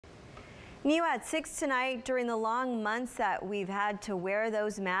New at 6 tonight. During the long months that we've had to wear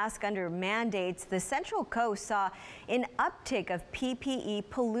those masks under mandates, the Central Coast saw an uptick of PPE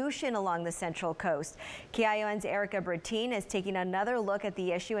pollution along the Central Coast. KION's Erica Bertine is taking another look at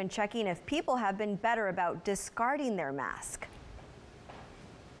the issue and checking if people have been better about discarding their mask.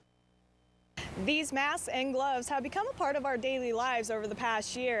 These masks and gloves have become a part of our daily lives over the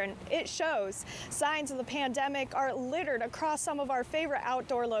past year, and it shows. Signs of the pandemic are littered across some of our favorite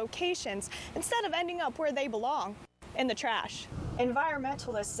outdoor locations instead of ending up where they belong, in the trash.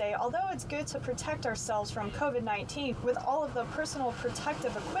 Environmentalists say although it's good to protect ourselves from COVID-19 with all of the personal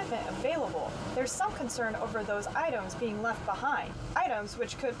protective equipment available, there's some concern over those items being left behind, items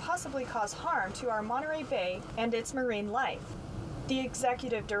which could possibly cause harm to our Monterey Bay and its marine life. The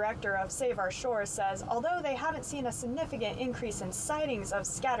executive director of Save Our Shores says although they haven't seen a significant increase in sightings of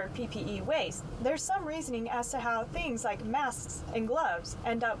scattered PPE waste, there's some reasoning as to how things like masks and gloves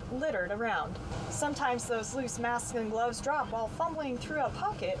end up littered around. Sometimes those loose masks and gloves drop while fumbling through a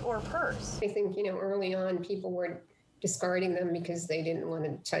pocket or purse. I think, early on people were discarding them because they didn't want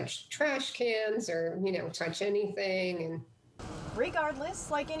to touch trash cans or, touch anything. And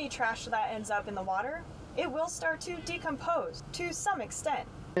regardless, like any trash that ends up in the water, it will start to decompose to some extent.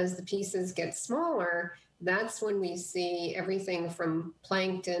 As the pieces get smaller, that's when we see everything from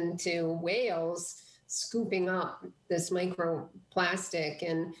plankton to whales scooping up this microplastic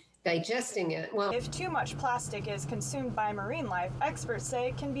and digesting it. Well, if too much plastic is consumed by marine life, experts say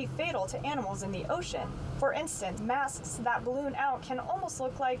it can be fatal to animals in the ocean. For instance, masks that balloon out can almost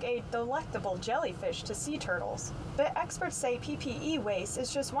look like a delectable jellyfish to sea turtles. But experts say PPE waste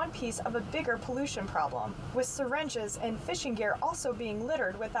is just one piece of a bigger pollution problem, with syringes and fishing gear also being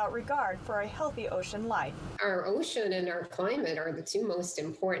littered without regard for a healthy ocean life. Our ocean and our climate are the two most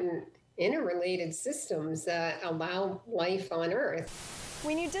important interrelated systems that allow life on Earth.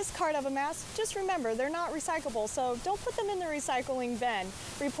 When you discard of a mask, just remember they're not recyclable, so don't put them in the recycling bin.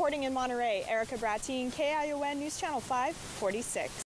 Reporting in Monterey, Erica Bertine, KION News Channel 546.